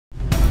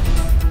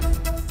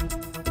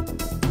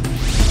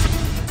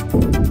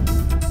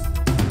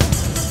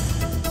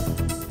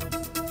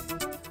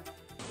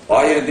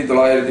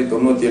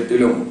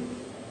1998லும்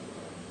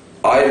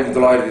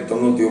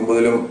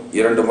 1999லும்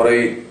 2 முறை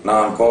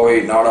நான் கோவை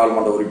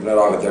நாடாளுமன்ற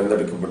உறுப்பினராக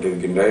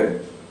தேர்ந்தெடுக்கப்பட்டிருக்கின்றேன்.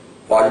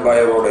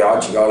 வாஜ்பாய் அவருடைய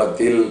ஆட்சி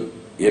காலத்தில்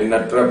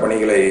எண்ணற்ற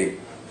பணிகளை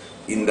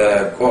இந்த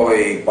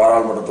கோவை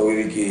பாராளுமன்ற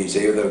தொகுதிக்கு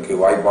செய்வதற்கு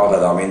வாய்ப்பாக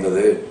அது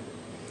அமைந்தது.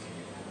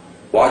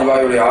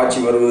 வாஜ்பாயுடைய ஆட்சி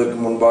வருவதற்கு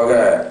முன்பாக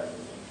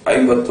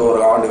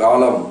 51 ஆண்டு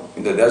காலம்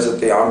இந்த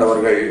தேசத்தை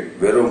ஆண்டவர்கள்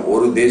வெறும்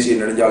ஒரு தேசிய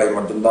நெடுஞ்சாலை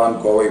மட்டும்தான்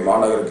கோவை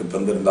மாநகருக்கு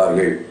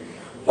தந்திருந்தார்கள்.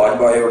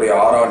 வாஜ்பாயுடைய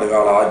 6 ஆண்டு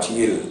கால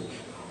ஆட்சியில்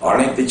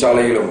அனைத்து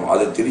சாலைகளும்,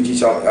 அது திருச்சி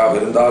சாலையாக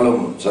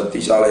இருந்தாலும், சக்தி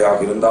சாலையாக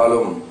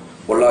இருந்தாலும்,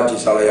 பொள்ளாச்சி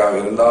சாலையாக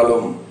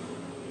இருந்தாலும்,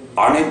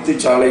 அனைத்து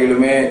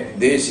சாலைகளுமே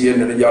தேசிய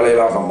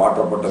நெடுஞ்சாலைகளாக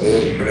மாற்றப்பட்டது.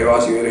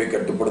 விலைவாசி உயர்வை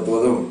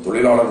கட்டுப்படுத்துவதும்,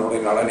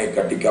 தொழிலாளர்களுடைய நலனை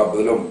கட்டி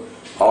காப்பதிலும்,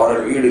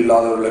 அவர்கள் வீடு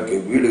இல்லாதவர்களுக்கு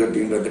வீடு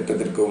கட்டுகின்ற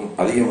திட்டத்திற்கும்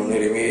அதிக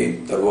முன்னுரிமையை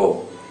தருவோம்.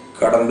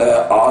 கடந்த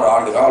 6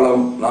 ஆண்டு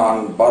காலம் நான்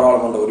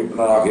பாராளுமன்ற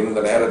உறுப்பினராக இருந்த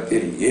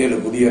நேரத்தில் 7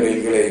 புதிய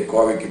ரயில்களை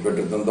கோவைக்கு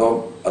பெற்று தந்தோம்.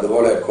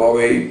 அதுபோல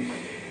கோவை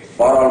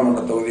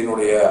பாராளுமன்ற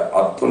தொகுதியினுடைய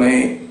அத்துணை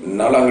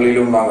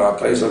நலங்களிலும் நாங்கள்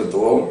அக்கறை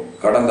செலுத்துவோம்.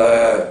 கடந்த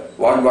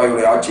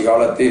வாஜ்பாயுடைய ஆட்சி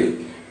காலத்தில்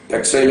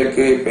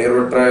டெக்ஸ்டைலுக்கு பெயர்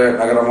பெற்ற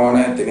நகரமான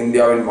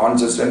தென்னிந்தியாவின்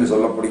மான்செஸ்டர் என்று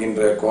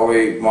சொல்லப்படுகின்ற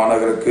கோவை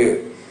மாநகருக்கு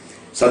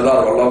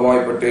சர்தார்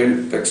வல்லபாய் பட்டேல்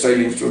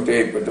டெக்ஸ்டைல்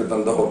இன்ஸ்டிடியூட்டை பெற்று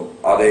தந்தோம்.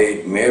 அதை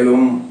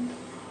மேலும்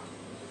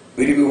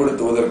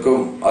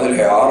விரிவுபடுத்துவதற்கும் அதில்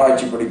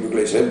ஆராய்ச்சி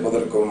படிப்புகளை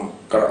சேர்ப்பதற்கும்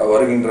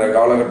வருகின்ற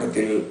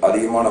காலகட்டத்தில்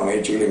அதிகமான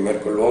முயற்சிகளை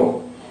மேற்கொள்வோம்.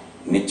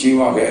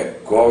 நிச்சயமாக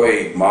கோவை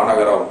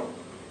மாநகரம்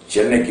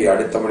சென்னைக்கு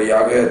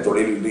அடுத்தபடியாக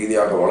தொழில்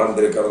ரீதியாக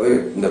வளர்ந்திருக்கிறது.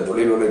 இந்த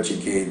தொழில்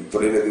வளர்ச்சிக்கு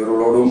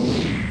தொழிலதிபர்களோடும்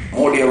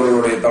மோடி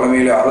அவர்களுடைய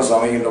தலைமையில் அரசு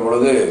அமைகின்ற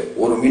பொழுது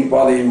ஒரு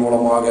மின்பாதையின்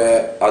மூலமாக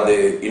அது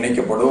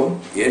இணைக்கப்படும்.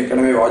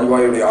 ஏற்கனவே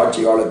வாஜ்பாயுடைய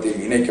ஆட்சி காலத்தில்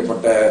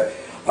இணைக்கப்பட்ட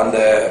அந்த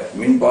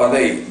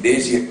மின்பாதை,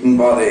 தேசிய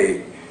மின்பாதை,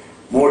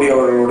 மோடி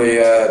அவர்களுடைய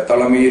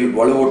தலைமையில்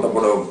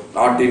வலுவூட்டப்படும்.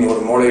 நாட்டின்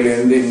ஒரு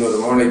மூலையிலிருந்து இன்னொரு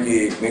மூலைக்கு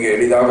மிக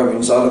எளிதாக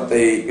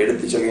மின்சாரத்தை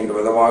எடுத்துச் செல்கின்ற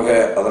விதமாக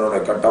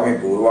அதனுடைய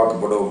கட்டமைப்பு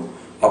உருவாக்கப்படும்.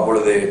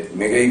 அப்பொழுது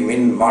மிகை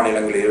மின்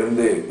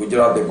மாநிலங்களிலிருந்து,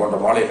 குஜராத்தை போன்ற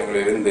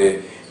மாநிலங்களிலிருந்து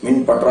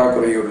மின்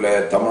பற்றாக்குறையுள்ள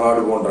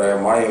தமிழ்நாடு போன்ற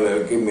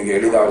மாநிலங்களுக்கு மிக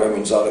எளிதாக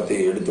மின்சாரத்தை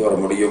எடுத்து வர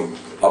முடியும்.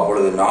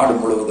 அப்பொழுது நாடு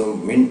முழுவதும்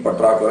மின்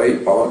பற்றாக்குறை,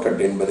 பவர்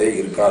கட் என்பதே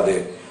இருக்காது.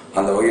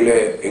 அந்த வகையிலே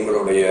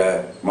எங்களுடைய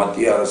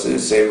மத்திய அரசு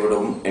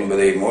செயல்படும்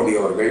என்பதை மோடி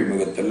அவர்கள்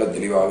மிக தெள்ள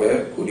தெளிவாக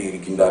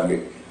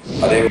கூறியிருக்கின்றார்கள்.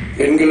 அதே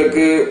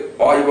பெண்களுக்கு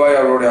வாஜ்பாய்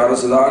அவருடைய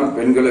அரசுதான்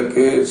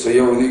பெண்களுக்கு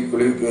சுய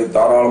உதவிக்குழுவுக்கு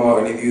தாராளமாக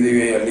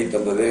நிதியுதவியை அள்ளி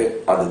தந்தது.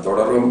 அது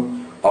தொடரும்.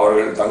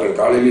 அவர்கள் தங்கள்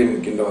காலையில்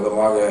நிற்கின்ற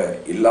விதமாக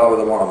எல்லா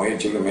விதமான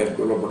முயற்சிகளும்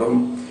மேற்கொள்ளப்படும்.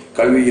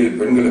 கல்வியில்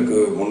பெண்களுக்கு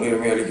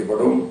முன்னுரிமை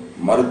அளிக்கப்படும்.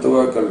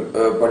 மருத்துவ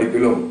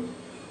படிப்பிலும்,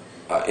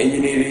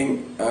 என்ஜினியரிங்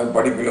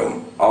படிப்பிலும்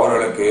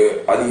அவர்களுக்கு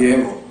அதிக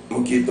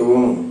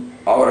முக்கியத்துவம்,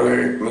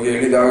 அவர்கள் மிக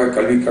எளிதாக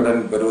கல்வி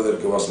கடன்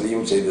பெறுவதற்கு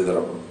வசதியும் செய்து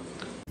தரப்படும்.